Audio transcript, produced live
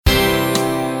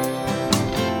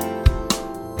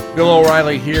Bill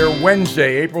O'Reilly here,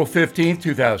 Wednesday, April 15th,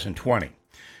 2020.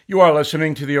 You are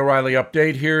listening to the O'Reilly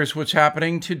Update. Here's what's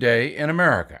happening today in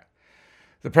America.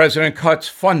 The president cuts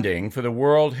funding for the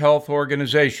World Health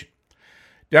Organization.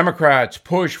 Democrats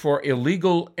push for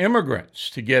illegal immigrants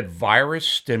to get virus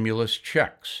stimulus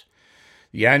checks.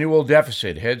 The annual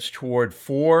deficit heads toward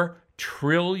 $4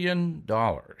 trillion.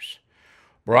 Barack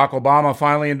Obama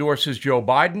finally endorses Joe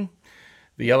Biden.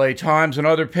 The LA Times and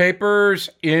other papers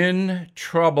in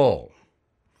trouble.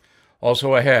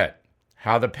 Also ahead,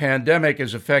 how the pandemic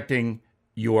is affecting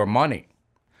your money.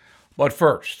 But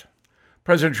first,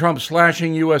 President Trump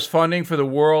slashing U.S. funding for the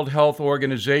World Health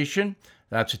Organization.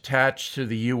 That's attached to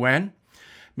the UN.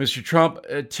 Mr. Trump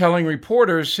telling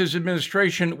reporters his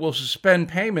administration will suspend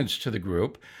payments to the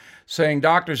group, saying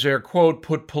doctors there, quote,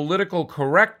 put political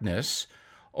correctness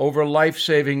over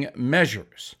life-saving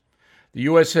measures. The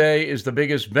USA is the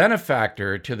biggest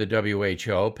benefactor to the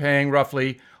WHO, paying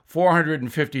roughly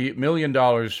 $450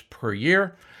 million per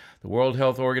year. The World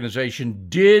Health Organization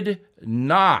did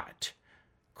not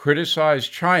criticize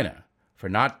China for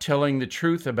not telling the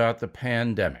truth about the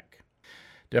pandemic.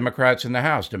 Democrats in the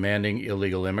House demanding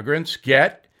illegal immigrants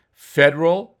get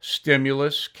federal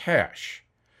stimulus cash.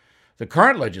 The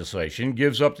current legislation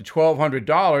gives up to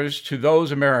 $1,200 to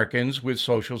those Americans with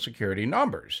Social Security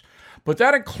numbers. But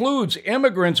that includes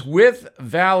immigrants with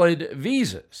valid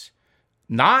visas,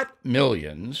 not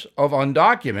millions of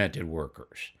undocumented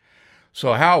workers.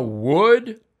 So how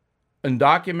would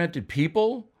undocumented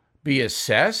people be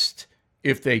assessed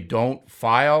if they don't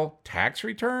file tax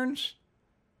returns?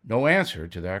 No answer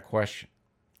to that question.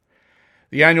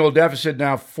 The annual deficit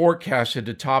now forecasted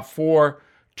to top $4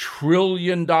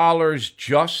 trillion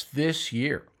just this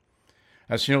year.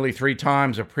 That's nearly 3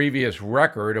 times a previous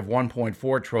record of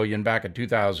 $1.4 trillion back in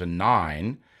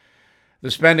 2009.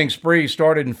 The spending spree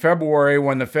started in February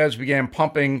when the feds began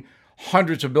pumping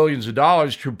hundreds of billions of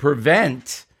dollars to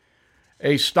prevent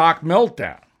a stock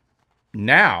meltdown.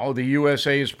 Now, the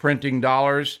USA is printing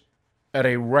dollars at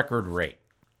a record rate.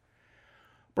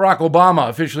 Barack Obama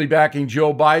officially backing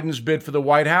Joe Biden's bid for the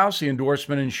White House. The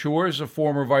endorsement ensures a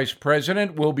former vice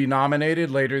president will be nominated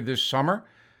later this summer,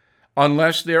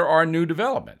 unless there are new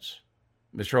developments.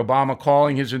 Mr. Obama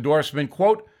calling his endorsement,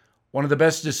 quote, one of the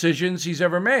best decisions he's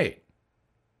ever made.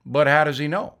 But how does he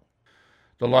know?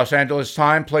 The Los Angeles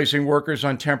Times placing workers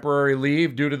on temporary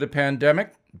leave due to the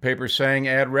pandemic. The paper saying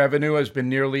ad revenue has been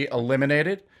nearly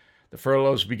eliminated. The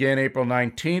furloughs began April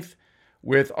 19th,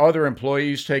 with other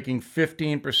employees taking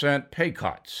 15% pay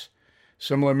cuts.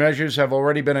 Similar measures have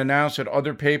already been announced at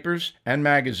other papers and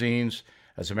magazines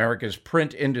as America's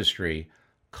print industry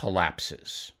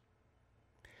collapses.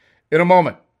 In a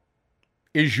moment,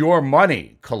 is your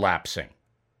money collapsing?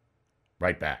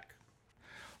 Right back.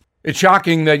 It's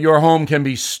shocking that your home can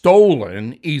be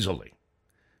stolen easily.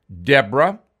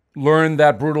 Deborah learned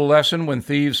that brutal lesson when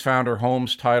thieves found her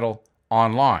home's title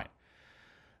online.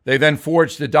 They then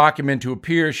forged the document to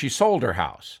appear she sold her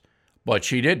house, but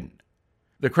she didn't.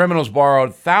 The criminals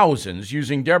borrowed thousands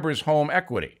using Deborah's home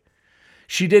equity.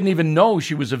 She didn't even know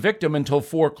she was a victim until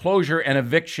foreclosure and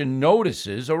eviction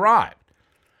notices arrived.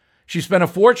 She spent a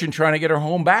fortune trying to get her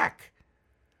home back.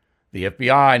 The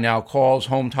FBI now calls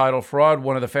home title fraud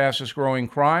one of the fastest growing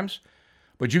crimes,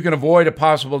 but you can avoid a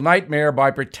possible nightmare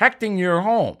by protecting your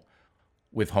home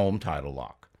with Home Title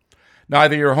Lock.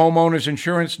 Neither your homeowner's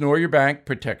insurance nor your bank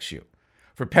protects you.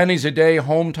 For pennies a day,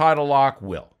 Home Title Lock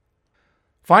will.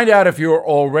 Find out if you're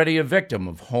already a victim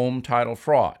of home title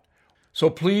fraud. So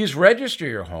please register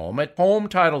your home at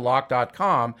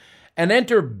HomeTitleLock.com and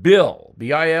enter BILL,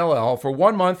 B-I-L-L, for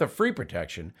 1 month of free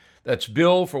protection. That's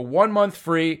BILL for 1 month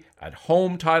free at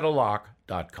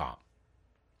HomeTitleLock.com.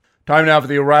 Time now for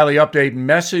the O'Reilly Update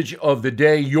message of the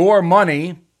day, your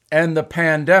money and the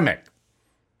pandemic.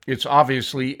 It's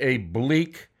obviously a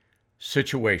bleak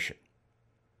situation.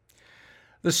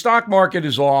 The stock market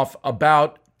is off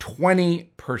about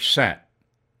 20%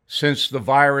 since the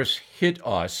virus hit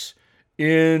us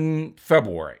in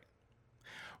February.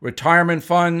 Retirement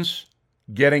funds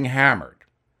getting hammered.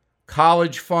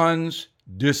 College funds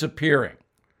disappearing.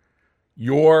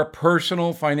 Your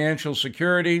personal financial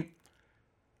security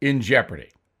in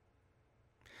jeopardy.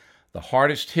 The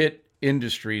hardest hit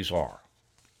industries are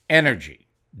energy,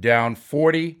 down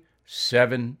 47%.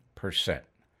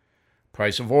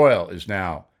 Price of oil is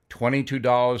now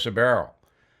 $22 a barrel.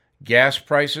 Gas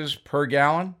prices per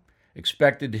gallon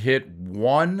expected to hit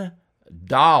 $1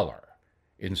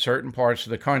 in certain parts of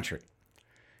the country.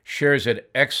 Shares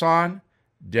at Exxon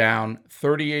down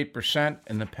 38%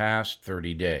 in the past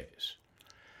 30 days.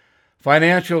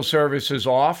 Financial services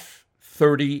off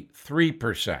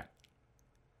 33%.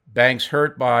 Banks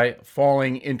hurt by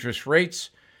falling interest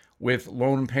rates, with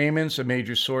loan payments a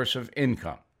major source of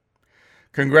income.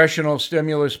 Congressional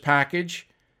stimulus package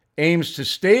aims to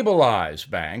stabilize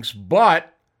banks,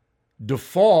 but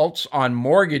defaults on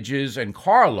mortgages and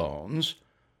car loans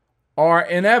are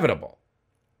inevitable.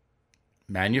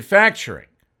 Manufacturing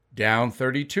down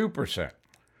 32%.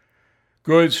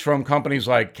 Goods from companies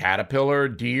like Caterpillar,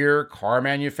 Deere, car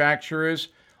manufacturers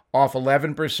off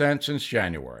 11% since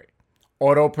January.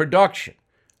 Auto production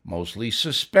mostly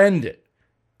suspended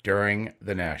during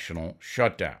the national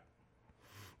shutdown.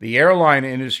 The airline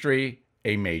industry,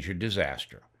 a major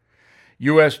disaster.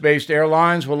 U.S.-based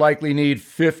airlines will likely need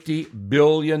 $50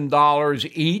 billion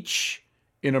each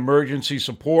in emergency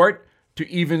support to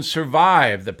even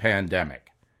survive the pandemic.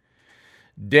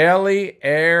 Daily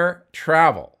air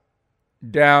travel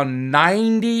down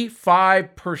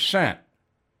 95%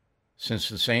 since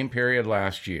the same period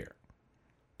last year.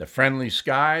 The friendly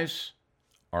skies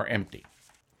are empty.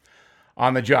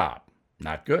 On the job,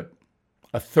 not good.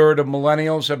 A third of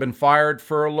millennials have been fired,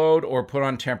 furloughed, or put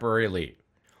on temporary leave.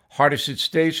 Hardest hit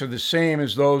states are the same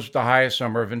as those with the highest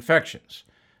number of infections: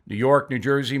 New York, New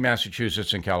Jersey,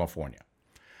 Massachusetts, and California.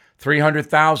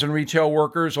 300,000 retail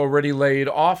workers already laid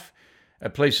off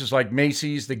at places like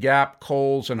Macy's, The Gap,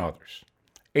 Kohl's, and others.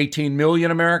 18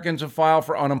 million Americans have filed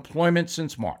for unemployment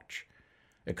since March.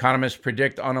 Economists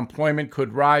predict unemployment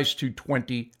could rise to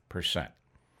 20%.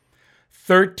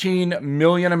 13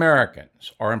 million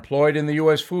Americans are employed in the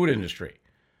U.S. food industry,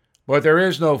 but there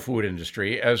is no food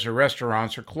industry as the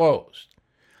restaurants are closed.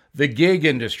 The gig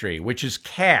industry, which is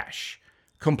cash,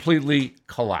 completely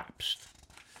collapsed.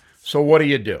 So what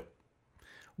do?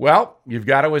 Well, you've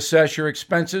got to assess your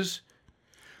expenses.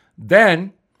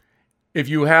 Then, if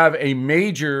you have a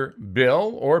major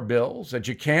bill or bills that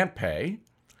you can't pay,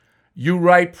 you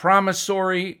write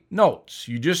promissory notes.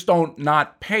 You just don't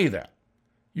not pay them.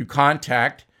 You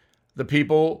contact the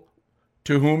people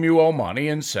to whom you owe money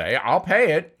and say, I'll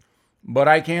pay it, but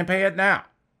I can't pay it now.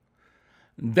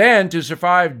 Then, to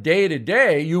survive day to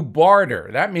day, you barter.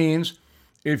 That means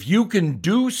if you can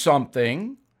do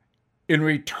something in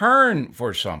return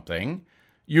for something,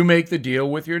 you make the deal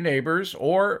with your neighbors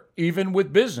or even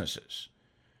with businesses.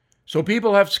 So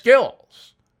people have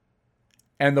skills.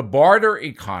 And the barter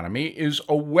economy is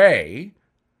a way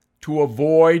to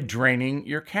avoid draining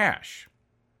your cash.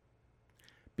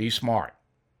 Be smart.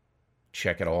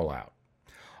 Check it all out.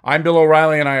 I'm Bill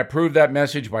O'Reilly, and I approve that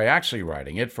message by actually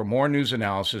writing it. For more news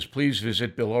analysis, please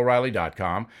visit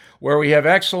BillO'Reilly.com, where we have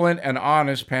excellent and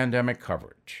honest pandemic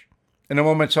coverage. In a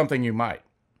moment, something you might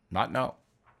not know.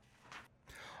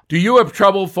 Do you have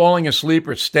trouble falling asleep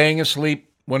or staying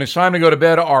asleep? When it's time to go to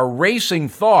bed, are racing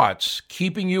thoughts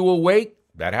keeping you awake?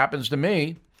 That happens to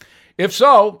me. If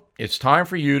so, it's time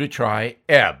for you to try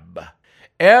Ebb.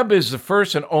 Ebb is the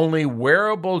first and only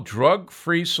wearable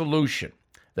drug-free solution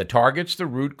that targets the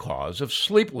root cause of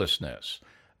sleeplessness,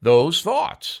 those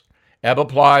thoughts. Ebb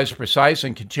applies precise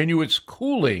and continuous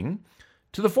cooling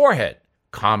to the forehead,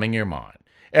 calming your mind.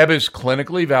 Ebb is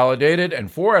clinically validated,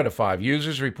 and 4 out of 5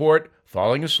 users report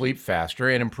falling asleep faster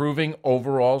and improving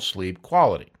overall sleep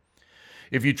quality.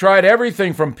 If you tried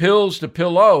everything from pills to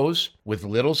pillows with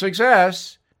little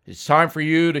success, it's time for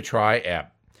you to try Ebb.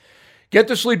 Get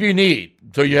the sleep you need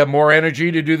so you have more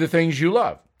energy to do the things you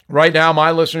love. Right now,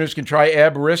 my listeners can try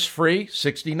Ebb risk-free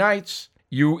 60 nights.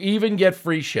 You even get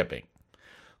free shipping.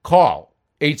 Call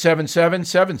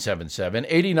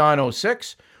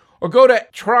 877-777-8906 or go to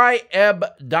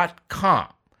tryebb.com.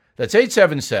 That's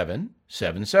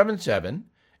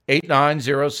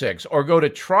 877-777-8906 or go to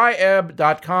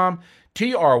tryebb.com,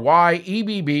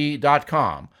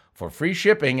 tryebb.com for free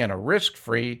shipping and a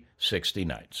risk-free 60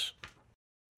 nights.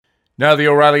 Now the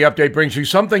O'Reilly Update brings you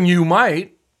something you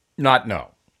might not know.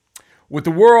 With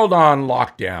the world on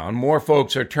lockdown, more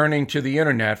folks are turning to the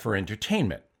internet for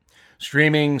entertainment.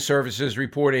 Streaming services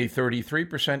report a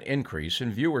 33% increase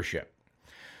in viewership.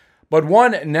 But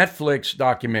one Netflix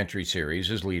documentary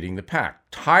series is leading the pack.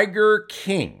 Tiger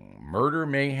King, Murder,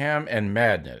 Mayhem, and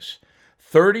Madness.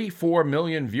 34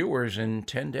 million viewers in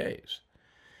 10 days.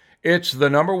 It's the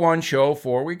number one show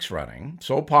 4 weeks running.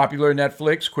 So popular,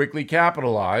 Netflix quickly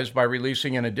capitalized by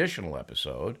releasing an additional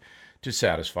episode to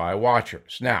satisfy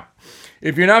watchers. Now,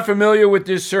 if you're not familiar with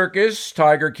this circus,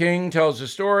 Tiger King tells the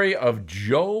story of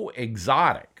Joe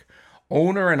Exotic,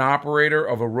 owner and operator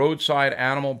of a roadside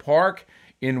animal park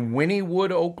in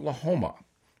Wynnewood, Oklahoma.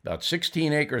 About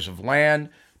 16 acres of land,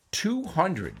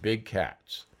 200 big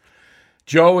cats.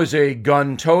 Joe is a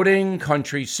gun-toting,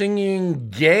 country-singing,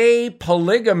 gay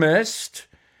polygamist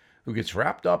who gets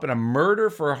wrapped up in a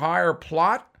murder-for-hire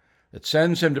plot that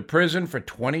sends him to prison for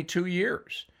 22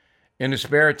 years. In his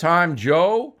spare time,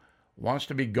 Joe wants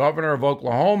to be governor of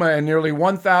Oklahoma, and nearly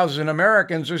 1,000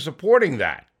 Americans are supporting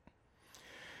that.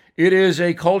 It is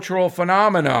a cultural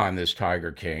phenomenon, this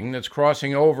Tiger King, that's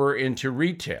crossing over into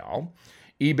retail.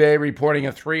 eBay reporting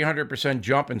a 300%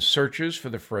 jump in searches for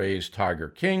the phrase Tiger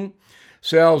King.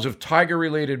 Sales of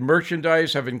tiger-related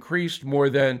merchandise have increased more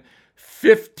than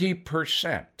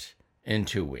 50% in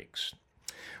 2 weeks.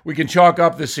 We can chalk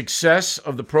up the success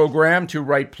of the program to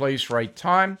right place, right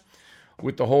time.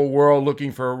 With the whole world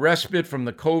looking for a respite from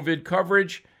the COVID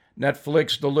coverage,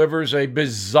 Netflix delivers a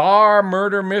bizarre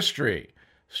murder mystery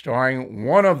starring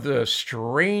one of the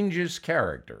strangest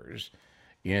characters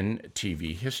in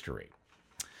TV history.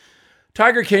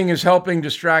 Tiger King is helping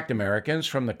distract Americans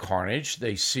from the carnage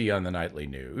they see on the nightly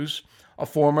news, a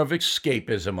form of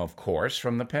escapism, of course,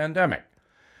 from the pandemic.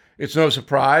 It's no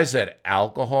surprise that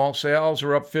alcohol sales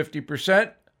are up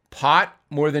 50%, pot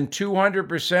more than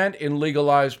 200% in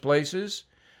legalized places,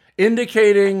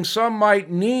 indicating some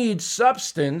might need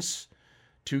substance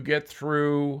to get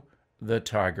through the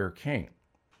Tiger King.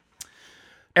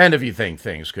 And if you think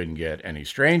things couldn't get any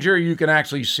stranger, you can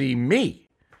actually see me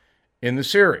in the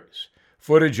series.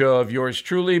 Footage of yours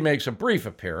truly makes a brief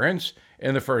appearance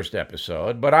in the first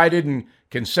episode, but I didn't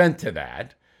consent to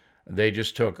that. They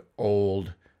just took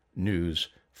old news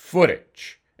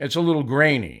footage. It's a little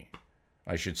grainy.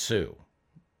 I should sue.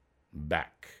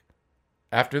 Back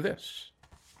after this.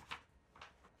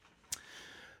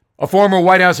 A former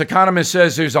White House economist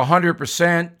says there's a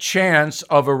 100% chance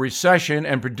of a recession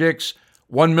and predicts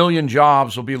 1 million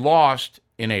jobs will be lost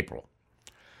in April.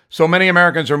 So many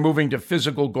Americans are moving to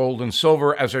physical gold and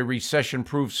silver as a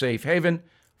recession-proof safe haven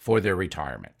for their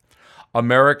retirement.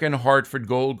 American Hartford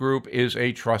Gold Group is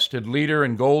a trusted leader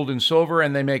in gold and silver,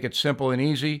 and they make it simple and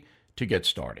easy to get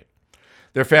started.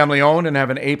 They're family-owned and have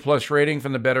an A-plus rating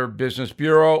from the Better Business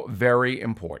Bureau. Very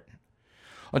important.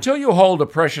 Until you hold a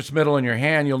precious metal in your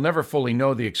hand, you'll never fully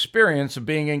know the experience of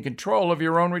being in control of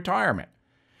your own retirement.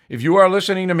 If you are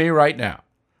listening to me right now,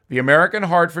 the American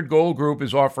Hartford Gold Group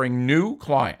is offering new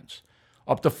clients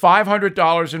up to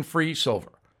 $500 in free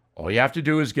silver. All you have to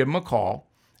do is give them a call,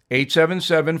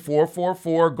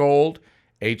 877-444-GOLD,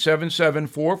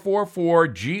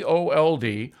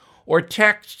 877-444-GOLD, or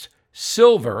text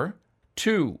SILVER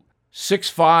to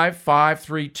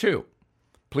 65532.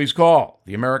 Please call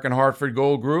the American Hartford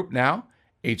Gold Group now,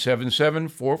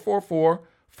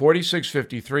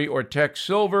 877-444-4653, or text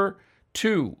SILVER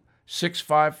to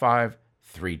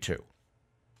 65532.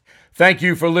 Thank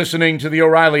you for listening to the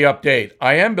O'Reilly Update.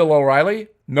 I am Bill O'Reilly.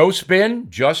 No spin,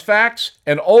 just facts,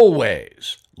 and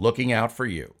always looking out for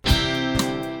you.